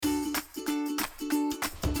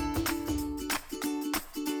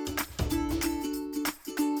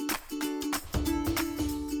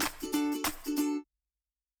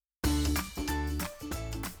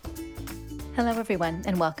Hello, everyone,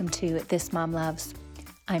 and welcome to This Mom Loves.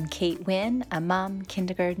 I'm Kate Wynn, a mom,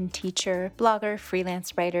 kindergarten teacher, blogger,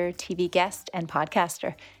 freelance writer, TV guest, and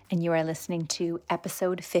podcaster, and you are listening to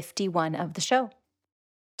episode 51 of the show.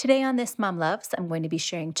 Today on This Mom Loves, I'm going to be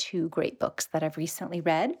sharing two great books that I've recently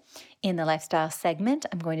read. In the lifestyle segment,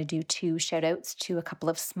 I'm going to do two shout outs to a couple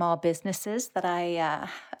of small businesses that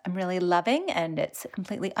I'm really loving, and it's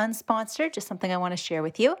completely unsponsored, just something I want to share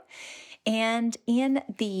with you. And in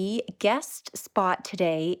the guest spot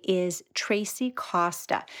today is Tracy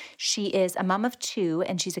Costa. She is a mom of two,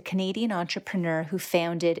 and she's a Canadian entrepreneur who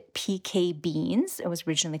founded PK Beans. It was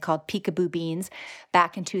originally called Peekaboo Beans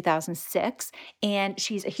back in 2006. And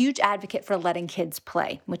she's a huge advocate for letting kids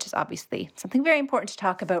play, which is obviously something very important to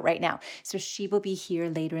talk about right now. So she will be here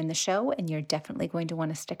later in the show, and you're definitely going to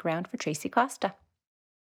want to stick around for Tracy Costa.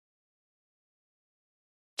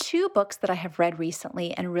 Two books that I have read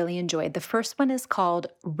recently and really enjoyed. The first one is called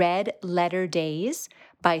Red Letter Days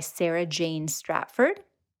by Sarah Jane Stratford.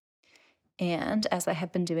 And as I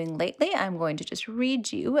have been doing lately, I'm going to just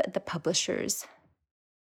read you the publisher's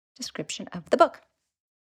description of the book.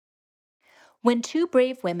 When two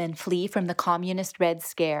brave women flee from the communist Red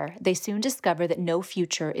Scare, they soon discover that no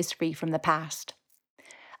future is free from the past.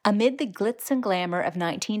 Amid the glitz and glamour of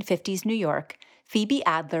 1950s New York, Phoebe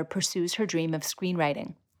Adler pursues her dream of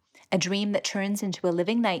screenwriting. A dream that turns into a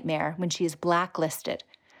living nightmare when she is blacklisted,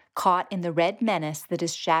 caught in the red menace that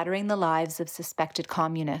is shattering the lives of suspected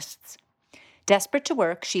communists. Desperate to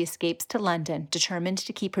work, she escapes to London, determined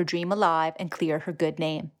to keep her dream alive and clear her good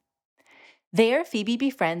name. There, Phoebe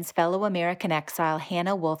befriends fellow American exile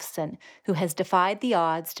Hannah Wolfson, who has defied the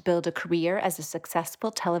odds to build a career as a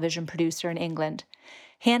successful television producer in England.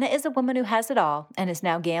 Hannah is a woman who has it all and is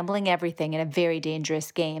now gambling everything in a very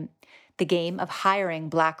dangerous game. The game of hiring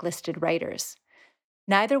blacklisted writers.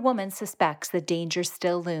 Neither woman suspects that danger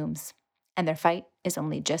still looms, and their fight is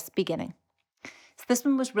only just beginning. So this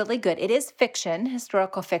one was really good. It is fiction,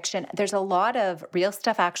 historical fiction. There's a lot of real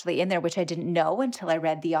stuff actually in there, which I didn't know until I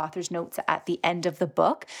read the author's notes at the end of the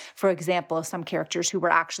book. For example, some characters who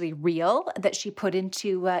were actually real that she put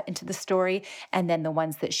into the story, and then the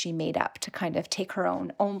ones that she made up to kind of take her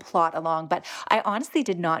own plot along. But I honestly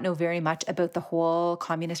did not know very much about the whole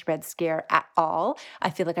communist Red Scare at all.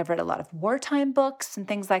 I feel like I've read a lot of wartime books and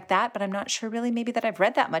things like that, but I'm not sure really maybe that I've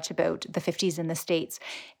read that much about the 50s in the States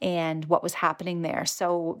and what was happening there.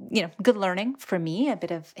 So, good learning for me, a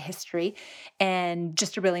bit of history, and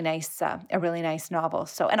just a really nice novel.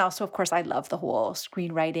 So, and also, of course, I love the whole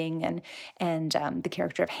screenwriting and the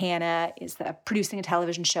character of Hannah is producing a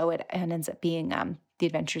television show and ends up being the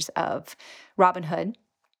adventures of Robin Hood,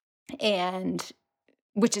 and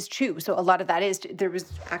which is true. So a lot of that is there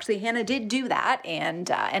was actually Hannah did do that and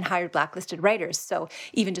hired blacklisted writers. So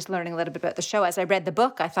even just learning a little bit about the show as I read the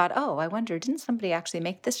book, I thought, oh, I wonder, didn't somebody actually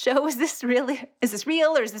make this show? Is this real,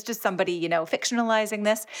 or is this just somebody fictionalizing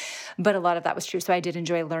this? But a lot of that was true. So I did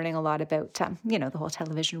enjoy learning a lot about the whole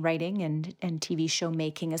television writing and TV show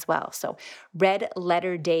making as well. So Red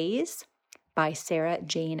Letter Days by Sarah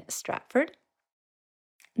Jane Stratford.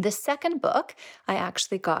 The second book I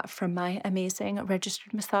actually got from my amazing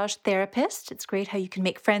registered massage therapist. It's great how you can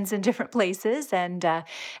make friends in different places, and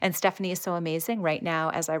Stephanie is so amazing. Right now,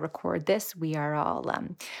 as I record this, we are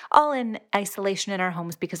all in isolation in our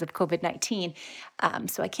homes because of COVID-19.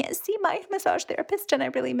 So I can't see my massage therapist, and I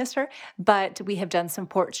really miss her. But we have done some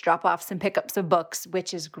porch drop-offs and pickups of books,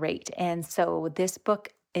 which is great. And so this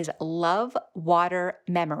book is Love, Water,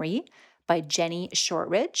 Memory by Jenny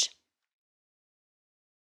Shortridge.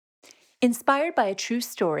 Inspired by a true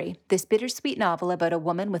story, this bittersweet novel about a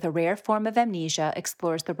woman with a rare form of amnesia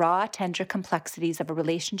explores the raw, tender complexities of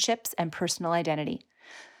relationships and personal identity.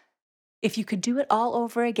 If you could do it all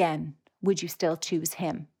over again, would you still choose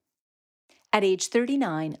him? At age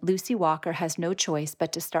 39, Lucy Walker has no choice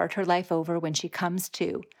but to start her life over when she comes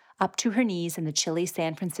to, up to her knees in the chilly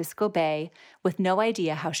San Francisco Bay, with no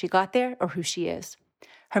idea how she got there or who she is.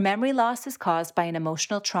 Her memory loss is caused by an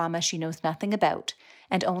emotional trauma she knows nothing about,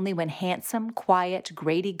 and only when handsome, quiet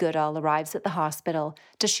Grady Goodall arrives at the hospital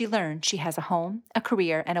does she learn she has a home, a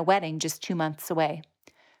career, and a wedding just 2 months away.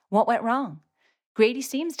 What went wrong? Grady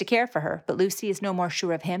seems to care for her, but Lucy is no more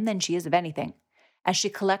sure of him than she is of anything. As she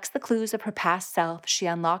collects the clues of her past self, she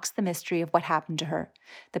unlocks the mystery of what happened to her.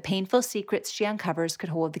 The painful secrets she uncovers could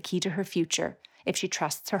hold the key to her future if she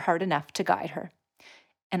trusts her heart enough to guide her.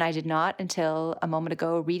 And I did not, until a moment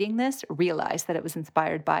ago reading this, realize that it was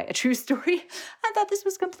inspired by a true story. I thought this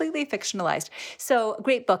was completely fictionalized. So,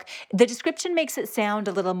 great book. The description makes it sound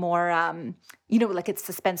a little more, like it's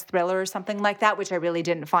suspense thriller or something like that, which I really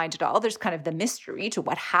didn't find at all. There's kind of the mystery to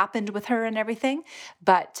what happened with her and everything,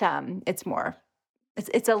 but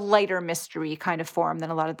it's a lighter mystery kind of form than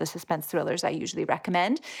a lot of the suspense thrillers I usually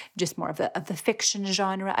recommend. Just more of the fiction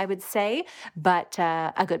genre, I would say. But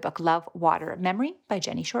a good book, Love, Water, Memory by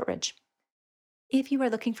Jenny Shortridge. If you are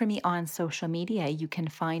looking for me on social media, you can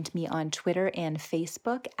find me on Twitter and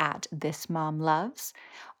Facebook at This Mom Loves,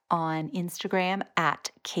 on Instagram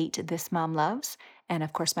at Kate This Mom Loves. And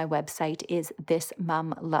of course, my website is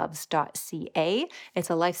thismomloves.ca. It's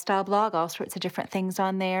a lifestyle blog, all sorts of different things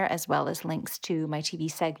on there, as well as links to my TV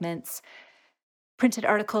segments, printed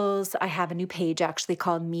articles. I have a new page actually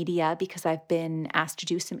called Media because I've been asked to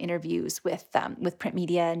do some interviews with print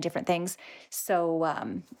media and different things. So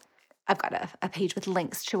I've got a page with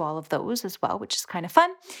links to all of those as well, which is kind of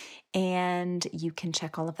fun. And you can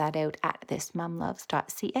check all of that out at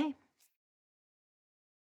thismomloves.ca.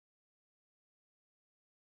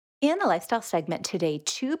 In the lifestyle segment today,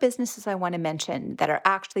 two businesses I want to mention that are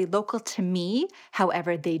actually local to me.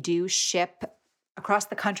 However, they do ship across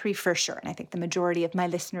the country for sure. And I think the majority of my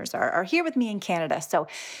listeners are here with me in Canada. So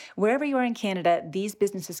wherever you are in Canada, these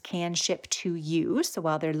businesses can ship to you. So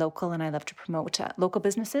while they're local and I love to promote local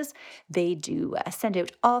businesses, they do send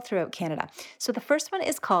out all throughout Canada. So the first one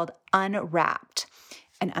is called Unwrapped.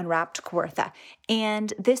 An unwrapped Kawartha.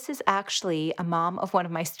 And this is actually a mom of one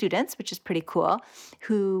of my students, which is pretty cool,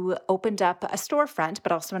 who opened up a storefront,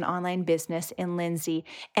 but also an online business in Lindsay.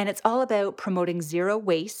 And it's all about promoting zero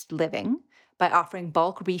waste living by offering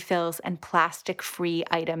bulk refills and plastic-free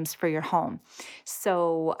items for your home.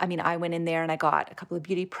 So, I went in there and I got a couple of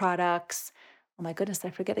beauty products. Oh my goodness,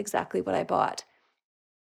 I forget exactly what I bought.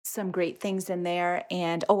 Some great things in there.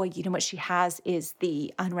 And you know what she has is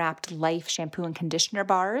the Unwrapped Life shampoo and conditioner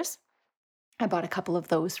bars. I bought a couple of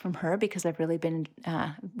those from her because I've really been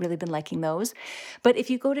liking those. But if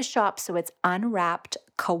you go to shop, so it's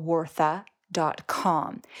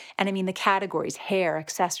unwrappedkawartha.com. And the categories: hair,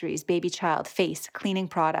 accessories, baby child, face, cleaning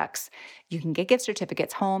products. You can get gift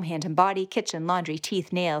certificates, home, hand and body, kitchen, laundry,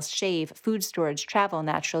 teeth, nails, shave, food storage, travel,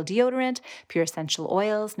 natural deodorant, pure essential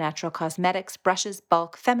oils, natural cosmetics, brushes,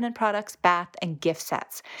 bulk, feminine products, bath, and gift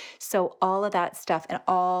sets. So all of that stuff, and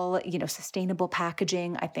all, sustainable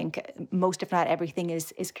packaging. I think most, if not everything,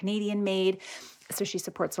 is Canadian made. So she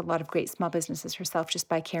supports a lot of great small businesses herself just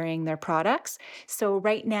by carrying their products. So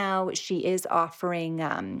right now she is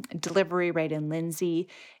offering delivery right in Lindsay,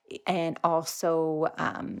 and also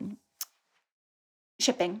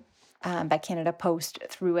shipping by Canada Post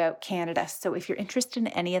throughout Canada. So if you're interested in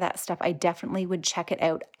any of that stuff, I definitely would check it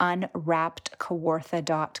out,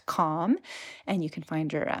 unwrappedkawartha.com. And you can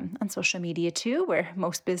find her on social media too, where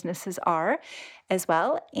most businesses are as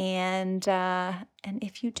well. And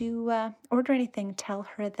if you do order anything, tell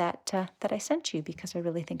her that I sent you, because I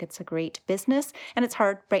really think it's a great business. And it's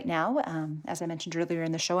hard right now. As I mentioned earlier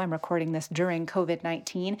in the show, I'm recording this during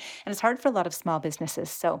COVID-19, and it's hard for a lot of small businesses.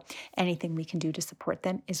 So anything we can do to support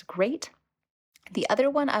them is great. The other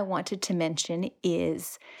one I wanted to mention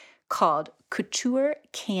is called Couture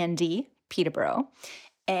Candy Peterborough.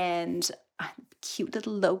 And cute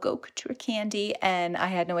little logo, Couture Candy. And I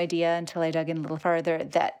had no idea until I dug in a little further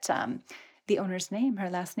that the owner's name, her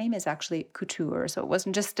last name, is actually Couture. So it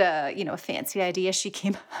wasn't just a fancy idea she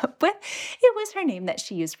came up with. It was her name that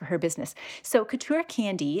she used for her business. So Couture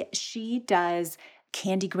Candy, she does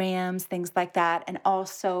candygrams, things like that, and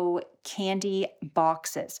also candy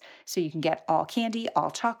boxes. So you can get all candy, all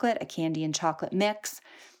chocolate, a candy and chocolate mix.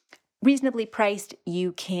 Reasonably priced.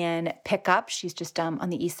 You can pick up. She's just on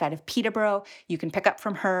the east side of Peterborough. You can pick up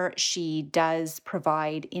from her. She does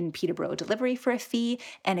provide in Peterborough delivery for a fee,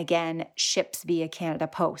 and again, ships via Canada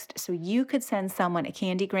Post. So you could send someone a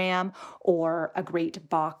candygram or a great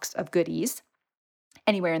box of goodies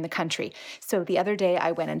anywhere in the country. So the other day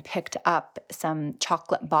I went and picked up some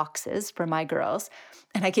chocolate boxes for my girls,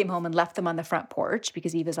 and I came home and left them on the front porch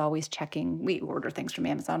because Eva's always checking. We order things from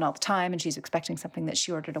Amazon all the time, and she's expecting something that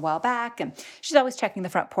she ordered a while back, and she's always checking the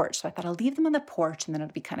front porch. So I thought I'll leave them on the porch, and then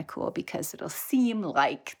it'll be kind of cool because it'll seem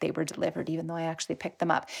like they were delivered even though I actually picked them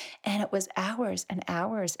up. And it was hours and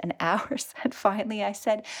hours and hours. And finally I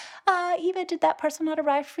said, Eva, did that parcel not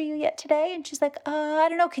arrive for you yet today? And she's like, I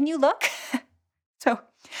don't know. Can you look? So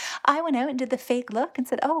I went out and did the fake look and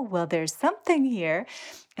said, oh, well, there's something here.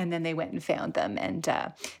 And then they went and found them, and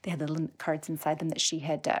they had little cards inside them that she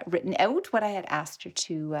had written out what I had asked her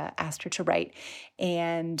to write,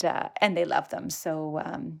 and they love them. So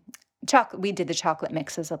chocolate. We did the chocolate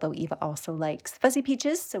mixes, although Eva also likes fuzzy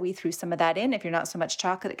peaches. So we threw some of that in. If you're not so much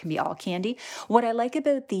chocolate, it can be all candy. What I like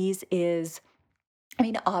about these is, I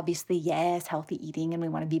mean, obviously, yes, healthy eating and we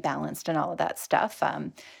want to be balanced and all of that stuff.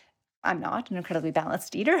 I'm not an incredibly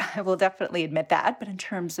balanced eater. I will definitely admit that. But in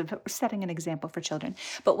terms of setting an example for children.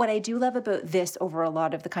 But what I do love about this over a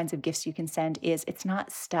lot of the kinds of gifts you can send is it's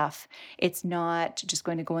not stuff. It's not just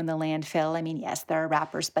going to go in the landfill. I mean, yes, there are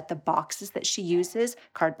wrappers, but the boxes that she uses,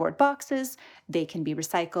 cardboard boxes, they can be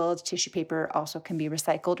recycled. Tissue paper also can be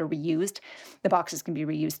recycled or reused. The boxes can be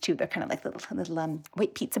reused too. They're kind of like little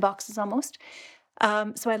white pizza boxes almost.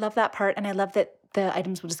 So I love that part. And I love that the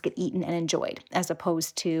items will just get eaten and enjoyed as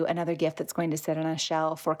opposed to another gift that's going to sit on a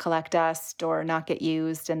shelf or collect dust or not get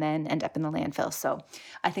used and then end up in the landfill. So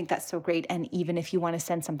I think that's so great. And even if you want to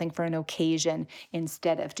send something for an occasion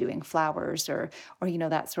instead of doing flowers or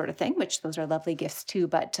that sort of thing, which those are lovely gifts too.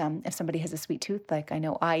 But if somebody has a sweet tooth, like I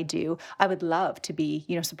know I do, I would love to be,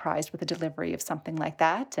 surprised with a delivery of something like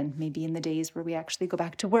that. And maybe in the days where we actually go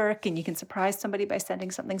back to work and you can surprise somebody by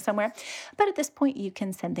sending something somewhere. But at this point, you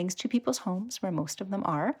can send things to people's homes where most of them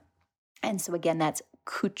are. And so again, that's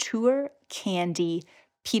Couture Candy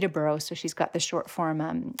Peterborough. So she's got the short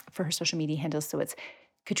form for her social media handles. So it's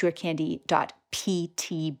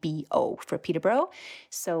couturecandy.ptbo for Peterborough.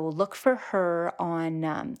 So look for her on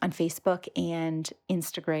Facebook and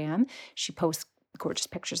Instagram. She posts gorgeous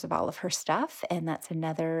pictures of all of her stuff, and that's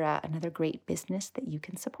another great business that you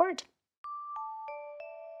can support.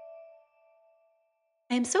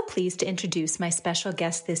 I am so pleased to introduce my special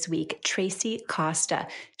guest this week, Tracy Costa.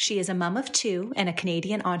 She is a mom of two and a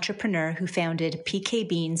Canadian entrepreneur who founded PK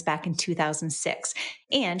Beans back in 2006.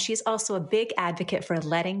 And she's also a big advocate for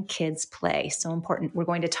letting kids play. So important. We're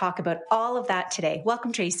going to talk about all of that today.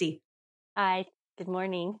 Welcome, Tracy. Hi, good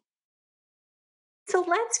morning. So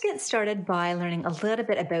let's get started by learning a little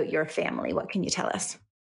bit about your family. What can you tell us?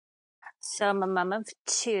 So I'm a mom of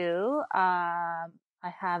two. I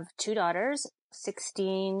have two daughters,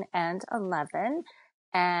 16 and 11,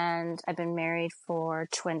 and I've been married for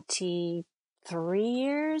 23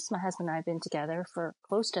 years. My husband and I have been together for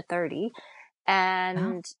close to 30.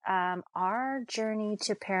 And our journey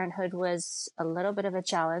to parenthood was a little bit of a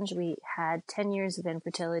challenge. We had 10 years of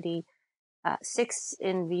infertility, 6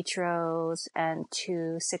 in vitros, and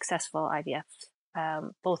 2 successful IVF.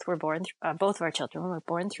 Both of our children were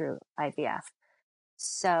born through IVF.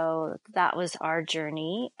 So that was our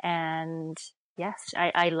journey. And yes,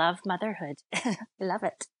 I love motherhood. I love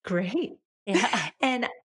it. Great. Yeah. And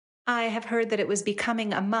I have heard that it was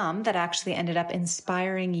becoming a mom that actually ended up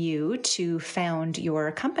inspiring you to found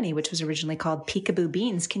your company, which was originally called Peekaboo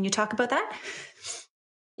Beans. Can you talk about that?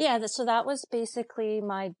 Yeah. So that was basically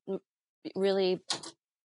my really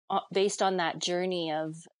based on that journey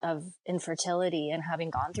of infertility and having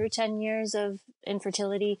gone through 10 years of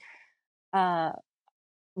infertility.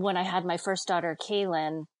 When I had my first daughter,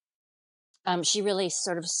 Kaylin, she really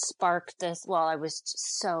sort of sparked this. Well, I was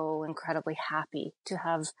so incredibly happy to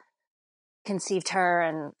have conceived her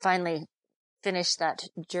and finally finished that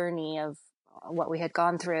journey of what we had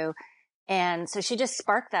gone through. And so she just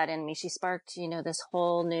sparked that in me. She sparked, this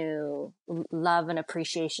whole new love and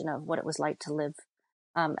appreciation of what it was like to live.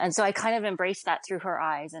 And so I kind of embraced that through her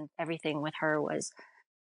eyes, and everything with her was,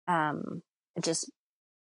 just,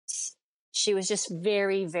 she was just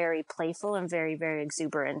very, very playful and very, very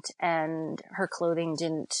exuberant. And her clothing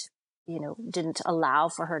didn't allow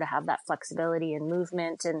for her to have that flexibility and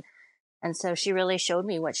movement. And so she really showed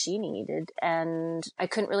me what she needed. And I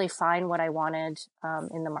couldn't really find what I wanted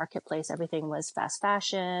in the marketplace. Everything was fast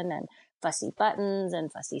fashion and fussy buttons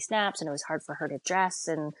and fussy snaps. And it was hard for her to dress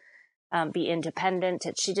and be independent.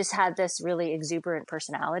 She just had this really exuberant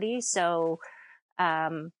personality. So,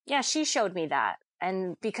 she showed me that.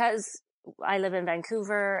 And because I live in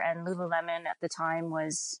Vancouver, and Lululemon at the time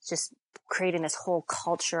was just creating this whole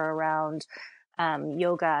culture around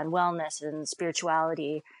yoga and wellness and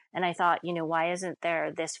spirituality. And I thought, why isn't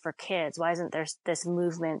there this for kids? Why isn't there this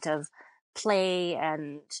movement of play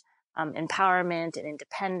and empowerment and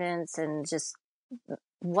independence and just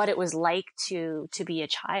what it was like to be a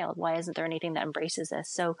child? Why isn't there anything that embraces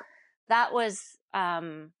this? So that was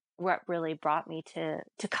what really brought me to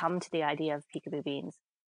come to the idea of Peekaboo Beans.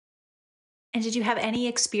 And did you have any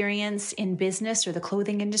experience in business or the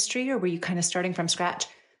clothing industry, or were you kind of starting from scratch?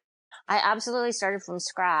 I absolutely started from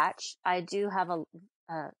scratch. I do have a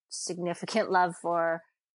significant love for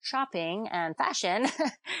shopping and fashion.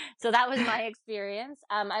 So that was my experience.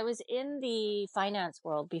 I was in the finance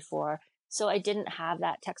world before, so I didn't have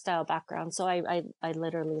that textile background. So I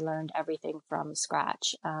literally learned everything from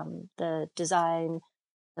scratch. The design,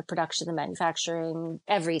 the production, the manufacturing,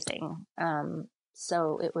 everything.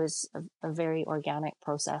 So it was a very organic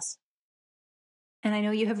process. And I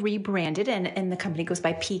know you have rebranded and the company goes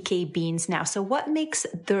by PK Beans now. So what makes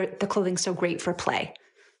the clothing so great for play?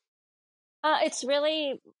 It's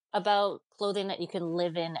really about clothing that you can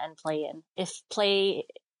live in and play in. If play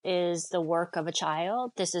is the work of a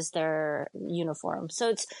child, this is their uniform.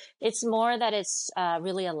 So it's more that it's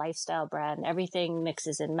really a lifestyle brand. Everything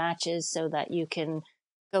mixes and matches so that you can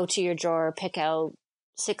go to your drawer, pick out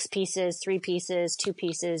 6 pieces, 3 pieces, 2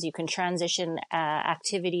 pieces. You can transition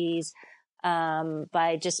activities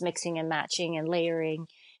by just mixing and matching and layering.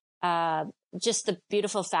 Just the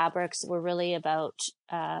beautiful fabrics were really about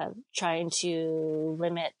trying to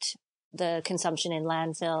limit the consumption in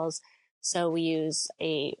landfills. So we use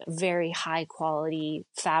a very high quality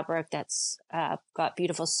fabric that's got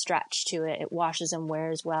beautiful stretch to it. It washes and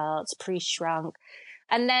wears well. It's pre-shrunk.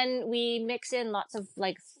 And then we mix in lots of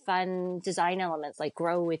like fun design elements, like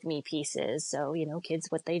grow with me pieces. So, kids,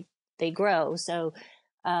 what they grow. So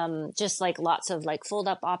just like lots of like fold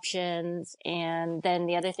up options. And then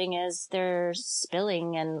the other thing is they're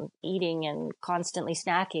spilling and eating and constantly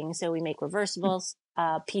snacking. So we make reversible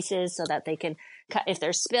pieces so that they can cut, if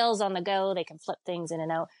there's spills on the go, they can flip things in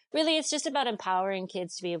and out. Really, it's just about empowering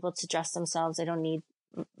kids to be able to dress themselves. They don't need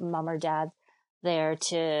mom or dad there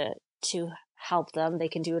to help them. They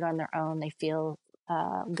can do it on their own. They feel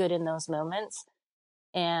good in those moments.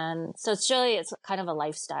 And so it's kind of a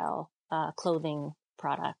lifestyle clothing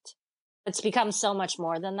product. It's become so much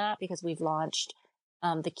more than that because we've launched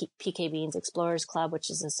the PK Beans Explorers Club, which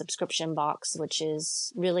is a subscription box, which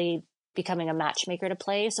is really becoming a matchmaker to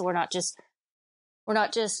play. So we're not just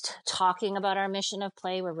talking about our mission of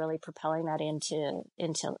play. We're really propelling that into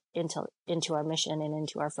our mission and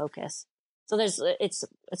into our focus. So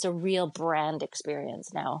it's a real brand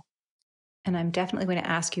experience now. And I'm definitely going to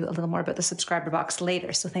ask you a little more about the subscriber box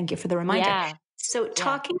later. So thank you for the reminder. Yeah. So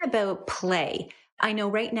talking about play, I know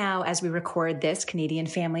right now, as we record this, Canadian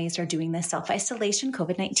families are doing this self-isolation,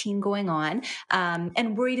 COVID-19 going on,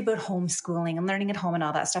 and worried about homeschooling and learning at home and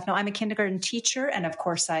all that stuff. Now, I'm a kindergarten teacher, and of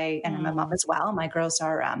course, I'm a mom as well. My girls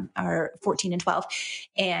are 14 and 12,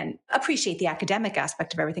 and appreciate the academic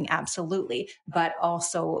aspect of everything, absolutely. But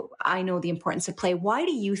also, I know the importance of play. Why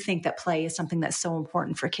do you think that play is something that's so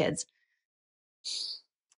important for kids?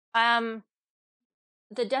 The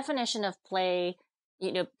definition of play,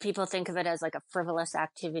 people think of it as like a frivolous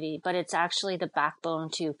activity, but it's actually the backbone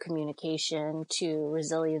to communication, to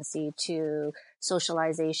resiliency, to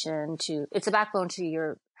socialization, it's a backbone to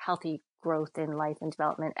your healthy growth in life and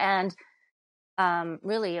development. And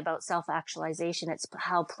really about self-actualization. It's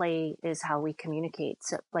how play is how we communicate.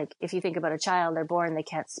 So like if you think about a child, they're born, they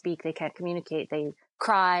can't speak, they can't communicate, they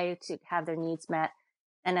cry to have their needs met.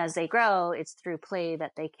 And as they grow, it's through play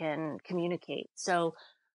that they can communicate. So,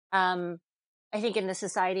 I think in the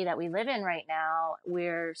society that we live in right now, we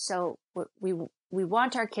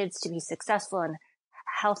want our kids to be successful and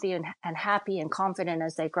healthy and happy and confident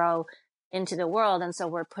as they grow into the world. And so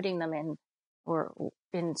we're putting them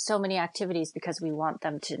in so many activities because we want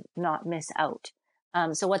them to not miss out.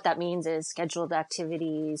 So what that means is scheduled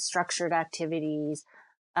activities, structured activities,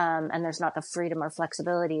 and there's not the freedom or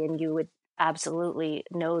flexibility. And you would absolutely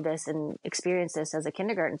know this and experience this as a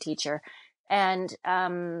kindergarten teacher. And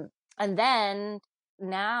then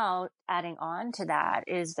now adding on to that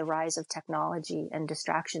is the rise of technology and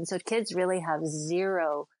distraction. So kids really have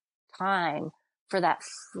zero time for that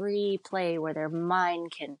free play where their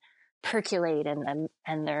mind can percolate and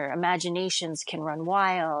their imaginations can run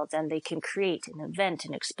wild and they can create and invent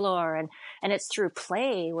and explore. And it's through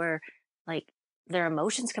play where like their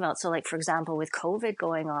emotions come out. So like, for example, with COVID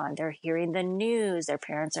going on, they're hearing the news, their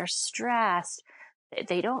parents are stressed.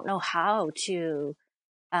 They don't know how to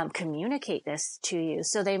communicate this to you.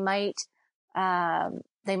 So they might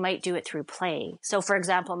do it through play. So for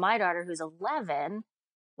example, my daughter who's 11,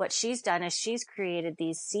 what she's done is she's created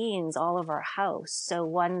these scenes all over our house. So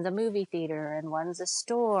one's a movie theater and one's a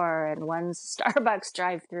store and one's a Starbucks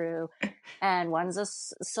drive through and one's a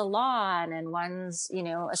salon and one's,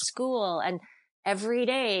 a school. And every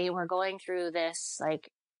day we're going through this,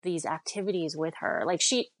 like these activities with her. Like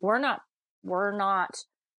we're not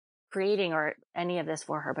creating or any of this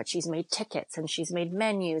for her, but she's made tickets and she's made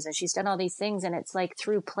menus and she's done all these things. And it's like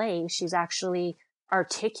through play, she's actually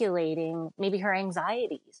articulating maybe her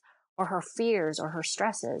anxieties or her fears or her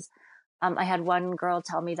stresses. I had one girl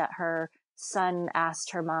tell me that her son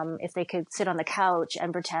asked her mom if they could sit on the couch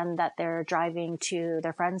and pretend that they're driving to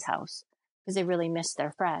their friend's house because they really missed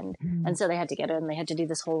their friend. Mm-hmm. And so they had to get in, they had to do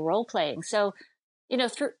this whole role playing. So,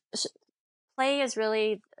 through play is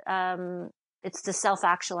really, it's the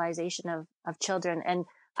self-actualization of children. And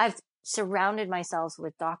I've surrounded myself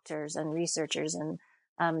with doctors and researchers and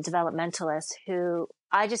developmentalists who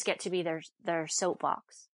I just get to be their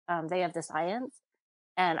soapbox. They have the science,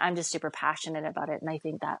 and I'm just super passionate about it. And I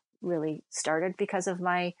think that really started because of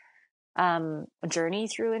my journey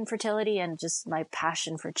through infertility, and just my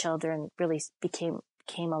passion for children really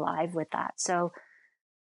came alive with that. So,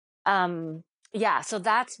 yeah, so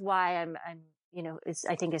that's why I'm,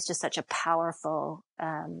 I think it's just such a powerful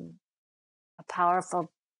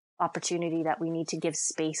opportunity that we need to give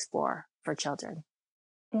space for children.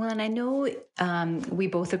 Well, and I know we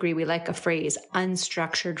both agree we like a phrase,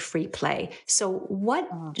 unstructured free play. So what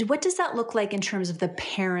does that look like in terms of the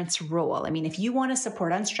parent's role? I mean, if you want to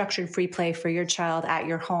support unstructured free play for your child at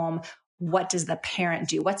your home, what does the parent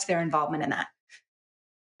do? What's their involvement in that?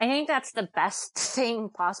 I think that's the best thing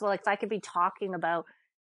possible. Like, if I could be talking about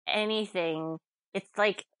anything, it's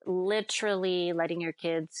like literally letting your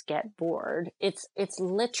kids get bored. It's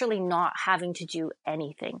literally not having to do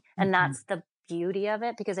anything. And that's the beauty of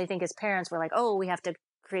it, because I think as parents, we're like, oh, we have to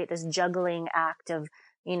create this juggling act of,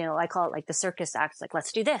 I call it like the circus act. It's like,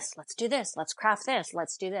 let's do this, let's craft this,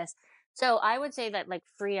 let's do this. So I would say that like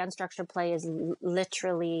free unstructured play is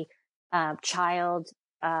literally child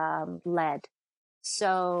led.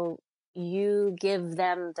 So you give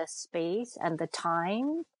them the space and the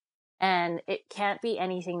time, and it can't be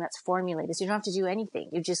anything that's formulated. So you don't have to do anything.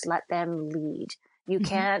 You just let them lead. You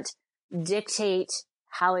can't dictate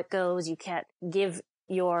how it goes. You can't give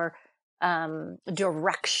your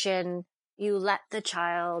direction. You let the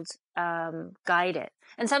child guide it.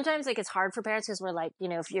 And sometimes like it's hard for parents because we're like,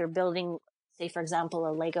 if you're building, say for example,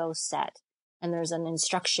 a Lego set, and there's an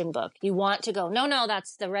instruction book, you want to go, no,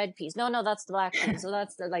 that's the red piece. No, that's the black piece. So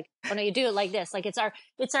that's the like, oh no, you do it like this. Like it's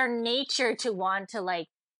our nature to want to like,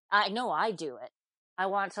 I know I do it. I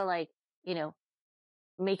want to like,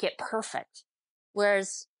 make it perfect.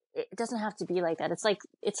 Whereas it doesn't have to be like that. It's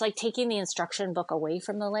like taking the instruction book away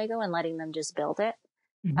from the Lego and letting them just build it.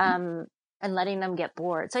 And letting them get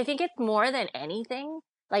bored. So I think it's more than anything,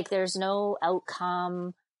 like there's no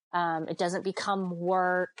outcome. It doesn't become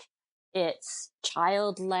work. It's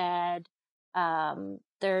child led.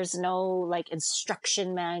 There's no like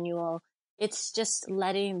instruction manual. It's just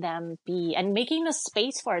letting them be and making the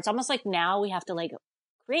space for it. It's almost like now we have to like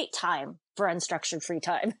create time for unstructured free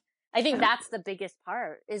time. I think that's the biggest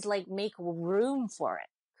part, is like make room for it,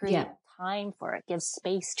 create time for it, give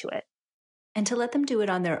space to it. And to let them do it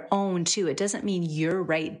on their own too. It doesn't mean you're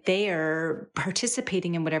right there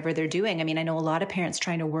participating in whatever they're doing. I mean, I know a lot of parents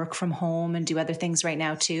trying to work from home and do other things right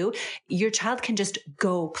now too. Your child can just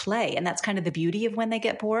go play. And that's kind of the beauty of when they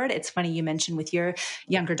get bored. It's funny you mentioned with your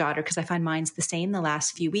younger daughter, because I find mine's the same the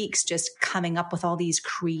last few weeks, just coming up with all these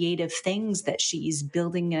creative things that she's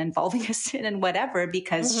building and involving us in and whatever,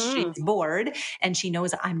 because she's bored and she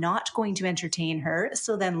knows I'm not going to entertain her.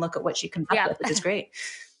 So then look at what she comes up with, which is great.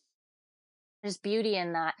 There's beauty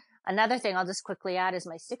in that. Another thing I'll just quickly add is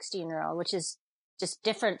my 16-year-old, which is just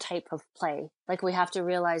different type of play. Like we have to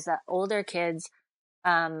realize that older kids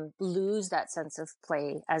lose that sense of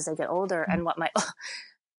play as they get older. And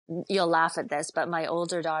you'll laugh at this, but my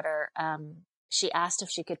older daughter, she asked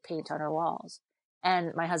if she could paint on her walls.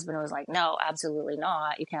 And my husband was like, no, absolutely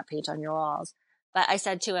not. You can't paint on your walls. But I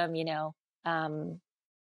said to him,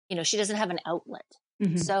 she doesn't have an outlet.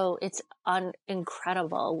 So it's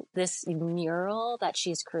incredible, this mural that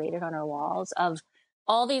she's created on her walls of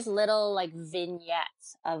all these little like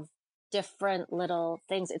vignettes of different little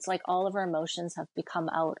things. It's like all of her emotions have become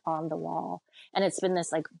out on the wall. And it's been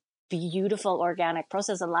this like beautiful organic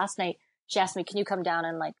process. And last night she asked me, can you come down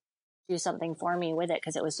and like do something for me with it?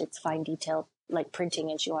 Because it's fine detail like printing,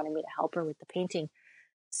 and she wanted me to help her with the painting.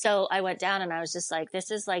 So I went down and I was just like, this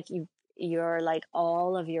is like you're like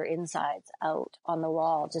all of your insides out on the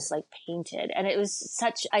wall, just like painted. And it was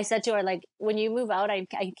I said to her, like, when you move out, I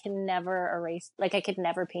can never erase, like I could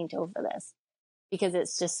never paint over this, because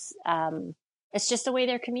it's just the way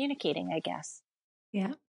they're communicating, I guess.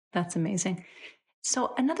 Yeah, that's amazing.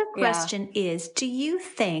 So another question is, do you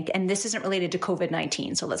think, and this isn't related to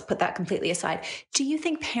COVID-19, so let's put that completely aside. Do you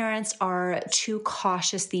think parents are too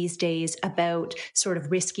cautious these days about sort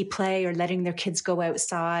of risky play or letting their kids go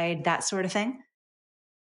outside, that sort of thing?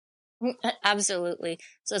 Absolutely.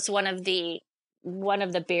 So it's one of the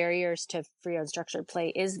barriers to free unstructured play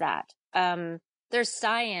is that there's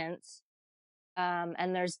science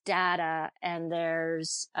and there's data, and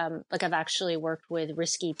there's like I've actually worked with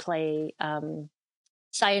risky play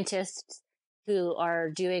scientists who are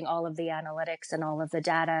doing all of the analytics and all of the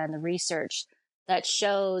data and the research that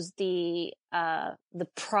shows the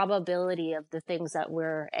probability of the things that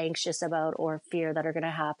we're anxious about or fear that are going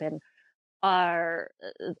to happen. Are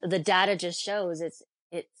the data just shows it's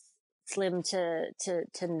slim to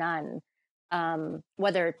none.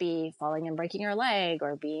 Whether it be falling and breaking your leg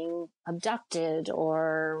or being abducted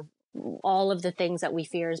or all of the things that we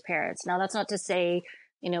fear as parents. Now, that's not to say,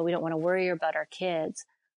 we don't want to worry about our kids.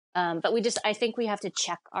 But I think we have to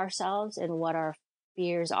check ourselves and what our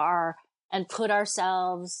fears are and put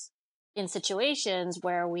ourselves in situations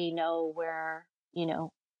where we know where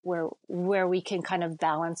we can kind of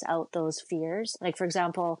balance out those fears. Like, for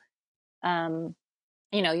example,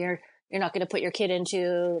 you're not going to put your kid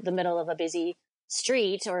into the middle of a busy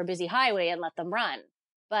street or a busy highway and let them run.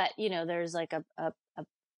 But, there's like a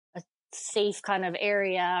safe kind of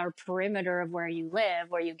area or perimeter of where you live,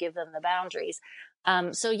 where you give them the boundaries.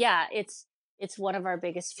 So yeah, it's one of our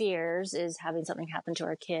biggest fears is having something happen to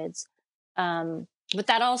our kids. But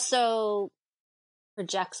that also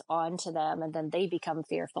projects onto them and then they become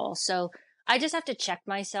fearful. So I just have to check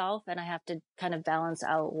myself and I have to kind of balance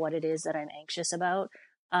out what it is that I'm anxious about,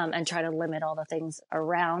 and try to limit all the things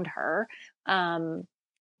around her.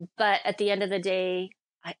 But at the end of the day,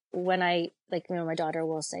 my daughter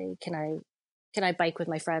will say, can I bike with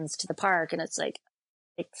my friends to the park? And it's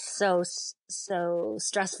so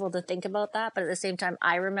stressful to think about that. But at the same time,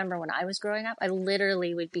 I remember when I was growing up, I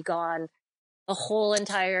literally would be gone a whole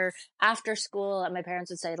entire after school. And my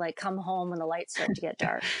parents would say, like, come home when the lights start to get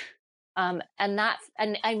dark. And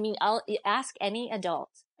I mean, I'll ask any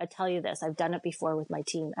adult. I tell you this, I've done it before with my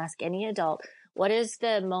team. Ask any adult, what is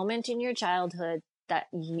the moment in your childhood that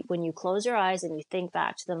when you close your eyes and you think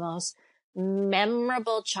back to the most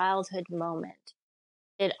memorable childhood moment,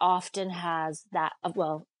 it often has that,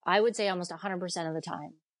 well, I would say almost 100% of the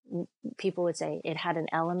time, people would say it had an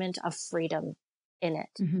element of freedom in it.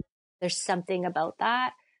 Mm-hmm. There's something about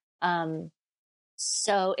that.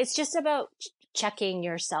 So it's just about checking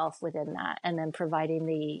yourself within that and then providing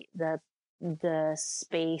the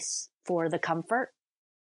space for the comfort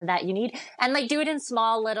that you need, and like do it in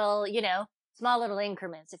small little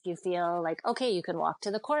increments. If you feel like, okay, you can walk to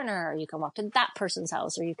the corner or you can walk to that person's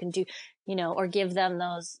house or you can do, or give them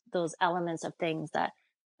those elements of things that,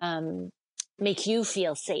 make you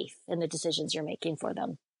feel safe in the decisions you're making for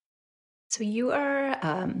them. So you are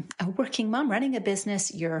a working mom running a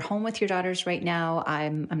business. You're home with your daughters right now.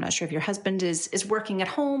 I'm not sure if your husband is working at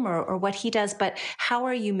home or what he does, but how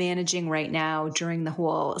are you managing right now during the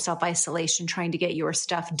whole self-isolation, trying to get your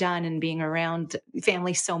stuff done and being around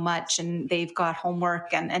family so much and they've got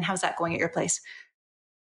homework and how's that going at your place?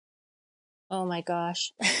 Oh my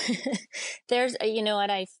gosh. There's, what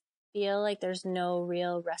I feel like there's no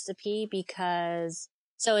real recipe because,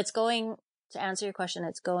 so it's going, to answer your question,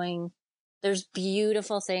 there's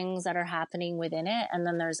beautiful things that are happening within it. And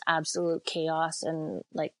then there's absolute chaos and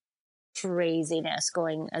like craziness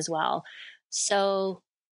going as well. So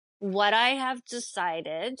what I have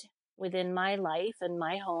decided within my life and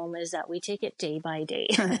my home is that we take it day by day.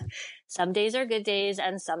 Some days are good days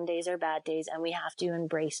and some days are bad days. And we have to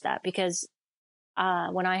embrace that because,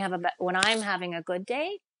 when I'm having a good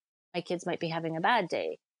day, my kids might be having a bad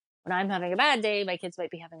day. When I'm having a bad day, my kids might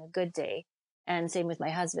be having a good day. And same with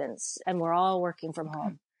my husband's, and we're all working from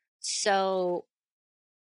home. So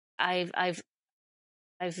I've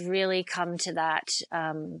really come to that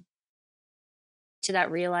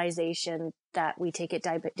realization that we take it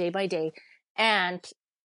day by day. And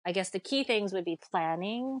I guess the key things would be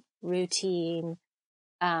planning, routine,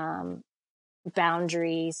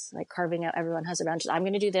 boundaries, like carving out, everyone has a boundary. I'm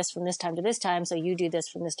going to do this from this time to this time. So you do this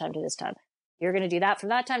from this time to this time. You're going to do that from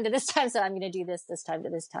that time to this time. So I'm going to do this time to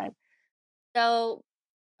this time. So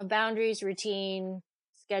boundaries, routine,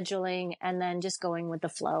 scheduling, and then just going with the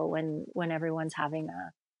flow when everyone's having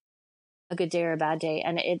a good day or a bad day.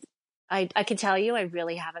 And I can tell you, I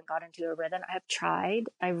really haven't got into a rhythm. I have tried.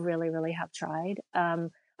 I really, really have tried.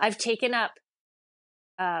 I've taken up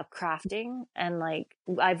crafting and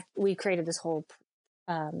we created this whole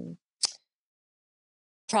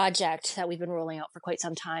project that we've been rolling out for quite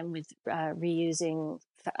some time with reusing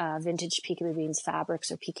vintage PK Beans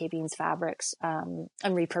fabrics or PK Beans fabrics and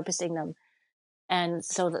repurposing them. And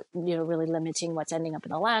so that, really limiting what's ending up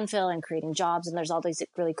in the landfill and creating jobs. And there's all these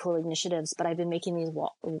really cool initiatives, but I've been making these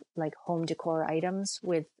like home decor items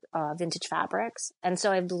with vintage fabrics. And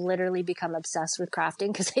so I've literally become obsessed with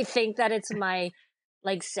crafting because I think that it's my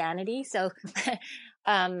sanity. So,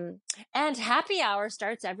 and happy hour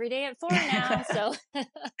starts every day at 4 now. So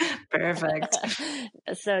perfect.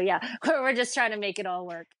 So yeah, we're just trying to make it all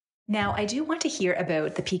work. Now, I do want to hear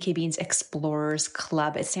about the PK Beans Explorers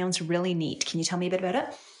Club. It sounds really neat. Can you tell me a bit about it?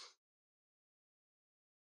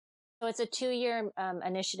 So it's a 2-year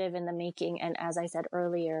initiative in the making. And as I said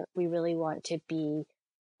earlier, we really want to be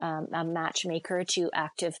a matchmaker to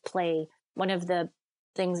active play. One of the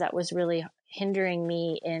things that was really hindering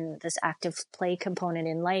me in this active play component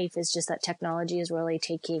in life is just that technology is really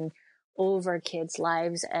taking over kids'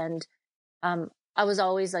 lives. And I was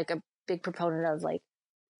always like a big proponent of like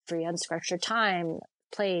free unstructured time,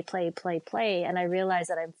 play, play, play, play. And I realized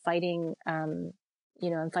that I'm fighting, I'm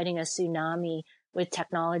fighting a tsunami with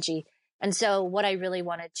technology. And so what I really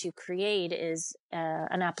wanted to create is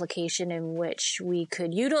an application in which we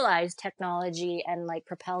could utilize technology and like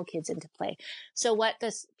propel kids into play. So what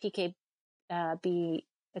this PKB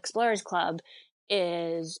Explorers Club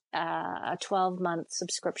is a 12-month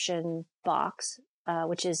subscription box,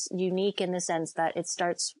 which is unique in the sense that it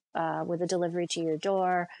starts with a delivery to your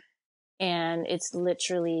door. And it's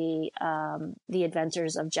literally the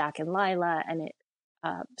adventures of Jack and Lila. And it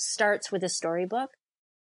starts with a storybook.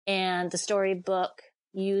 And the storybook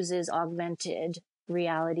uses augmented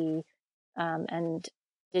reality and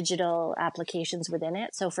digital applications within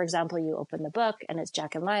it. So, for example, you open the book and it's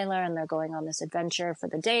Jack and Lila and they're going on this adventure for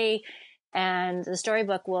the day. And the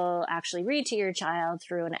storybook will actually read to your child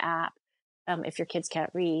through an app if your kids can't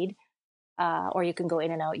read. Or you can go in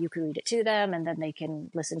and out, you can read it to them and then they can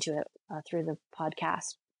listen to it through the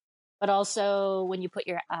podcast. But also when you put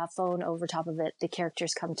your phone over top of it, the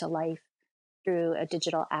characters come to life through a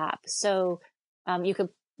digital app. So you could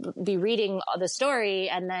be reading the story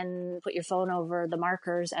and then put your phone over the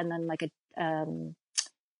markers and then like a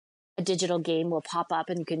digital game will pop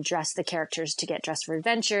up and you can dress the characters to get dressed for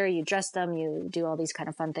adventure. You dress them, you do all these kind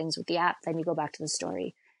of fun things with the app, then you go back to the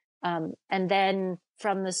story. And then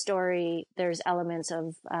from the story, there's elements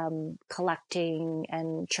of collecting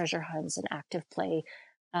and treasure hunts and active play.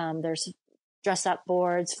 There's dress up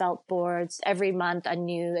boards, felt boards. Every month, a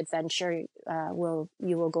new adventure. You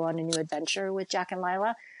will go on a new adventure with Jack and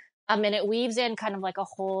Lila. And it weaves in kind of like a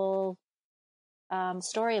whole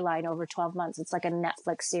storyline over 12 months. It's like a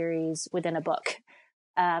Netflix series within a book.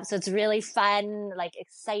 So it's really fun, like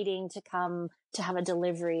exciting to have a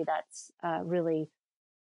delivery that's really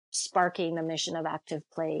sparking the mission of active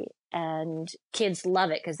play. And kids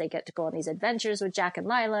love it because they get to go on these adventures with Jack and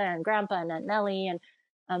Lila and Grandpa and Aunt Nellie. And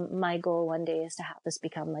my goal one day is to have this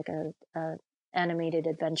become like a animated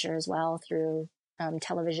adventure as well through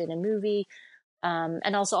television and movie.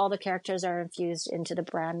 And also all the characters are infused into the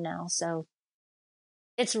brand now. So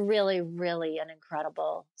it's really, really an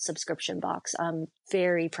incredible subscription box. I'm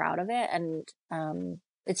very proud of it. And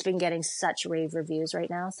it's been getting such rave reviews right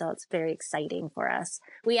now. So it's very exciting for us.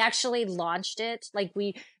 We actually launched it. Like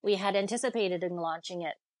we had anticipated in launching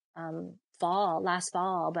it last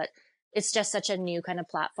fall, but it's just such a new kind of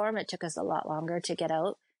platform. It took us a lot longer to get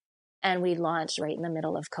out. And we launched right in the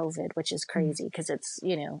middle of COVID, which is crazy because it's,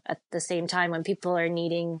 at the same time when people are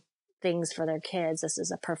needing things for their kids, this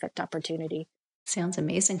is a perfect opportunity. Sounds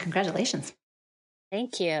amazing. Congratulations.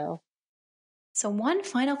 Thank you. So one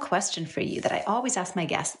final question for you that I always ask my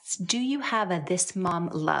guests. Do you have a This Mom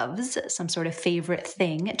Loves, some sort of favorite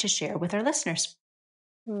thing to share with our listeners?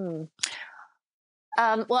 Well,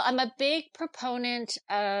 I'm a big proponent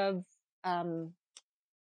of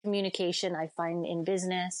communication. I find in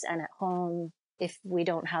business and at home, if we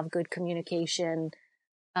don't have good communication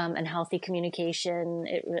and healthy communication,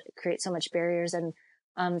 it creates so much barriers. And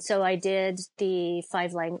so I did the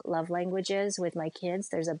 5 love languages with my kids.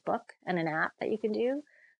 There's a book and an app that you can do.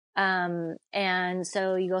 And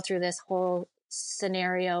so you go through this whole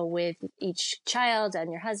scenario with each child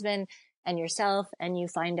and your husband and yourself, and you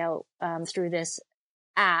find out through this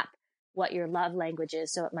app what your love language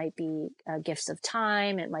is. So it might be gifts of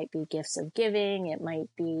time. It might be gifts of giving. It might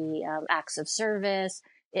be acts of service.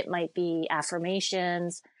 It might be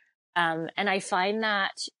affirmations. And I find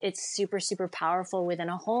that it's super, super powerful within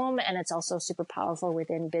a home. And it's also super powerful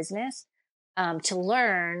within business to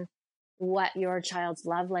learn what your child's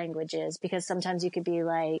love language is, because sometimes you could be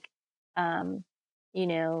like,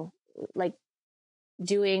 like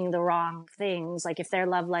doing the wrong things. Like if their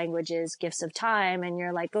love language is gifts of time and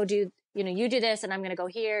you're like, go do, you do this and I'm going to go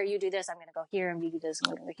here. You do this. I'm going to go here. And you do this.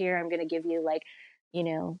 I'm going to go here. I'm going to give you like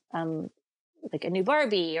a new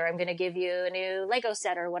Barbie, or I'm going to give you a new Lego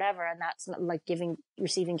set or whatever. And that's not like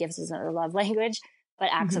receiving gifts isn't a love language, but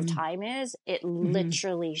acts of time is. It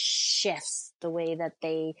literally shifts the way that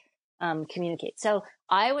they communicate. So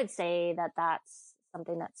I would say that that's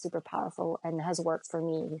something that's super powerful and has worked for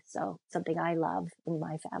me. So something I love in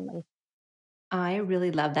my family. I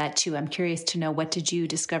really love that too. I'm curious to know, what did you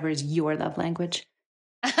discover is your love language?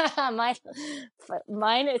 Mine,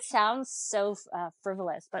 it sounds so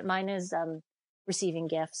frivolous, but mine is receiving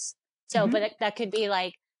gifts. So, but that could be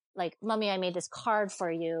like like, Mommy, I made this card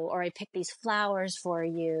for you, or I picked these flowers for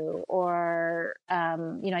you, or,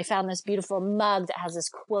 I found this beautiful mug that has this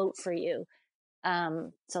quote for you.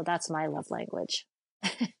 So that's my love language.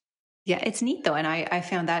 Yeah, it's neat though. And I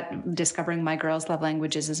found that discovering my girls' love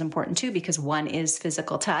languages is important too, because one is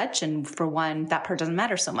physical touch. And for one, that part doesn't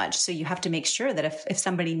matter so much. So you have to make sure that if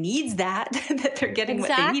somebody needs that, that they're getting what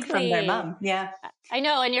they need from their mom. Yeah. I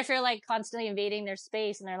know. And if you're like constantly invading their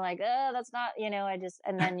space and they're like, oh, that's not, and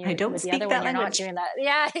then I don't with the speak other that one, you're language. not doing that.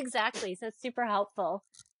 Yeah, exactly. So it's super helpful.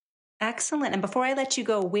 Excellent. And before I let you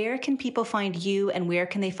go, where can people find you and where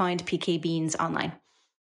can they find PK Beans online?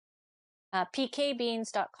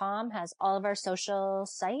 PKbeans.com has all of our social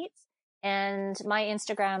sites. And my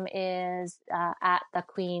Instagram is at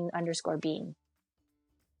 @thequeen_bean.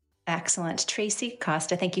 Excellent. Tracy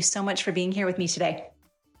Costa, thank you so much for being here with me today.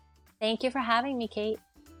 Thank you for having me, Kate.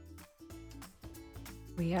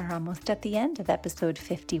 We are almost at the end of episode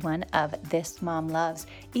 51 of This Mom Loves.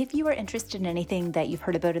 If you are interested in anything that you've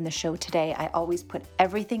heard about in the show today, I always put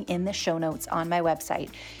everything in the show notes on my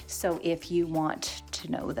website. So if you want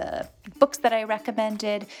to know the books that I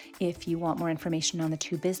recommended, if you want more information on the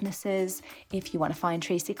two businesses, if you want to find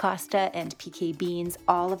Tracy Costa and PK Beans,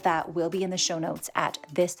 all of that will be in the show notes at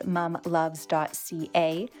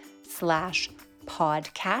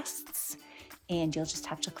thismomloves.ca/podcasts. And you'll just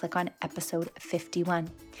have to click on episode 51.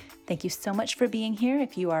 Thank you so much for being here.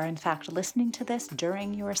 If you are in fact listening to this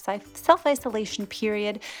during your self-isolation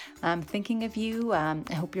period, I'm thinking of you. I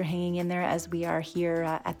hope you're hanging in there as we are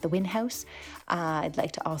here at the Wynn House. I'd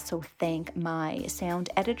like to also thank my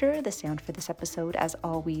sound editor. The sound for this episode, as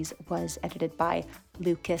always, was edited by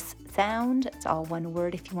Lucas Sound. It's all one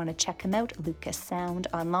word if you want to check him out. Lucas Sound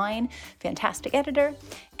online. Fantastic editor.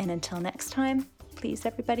 And until next time, please,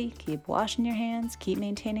 everybody, keep washing your hands, keep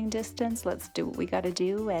maintaining distance. Let's do what we got to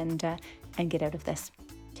do and get out of this.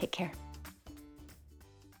 Take care.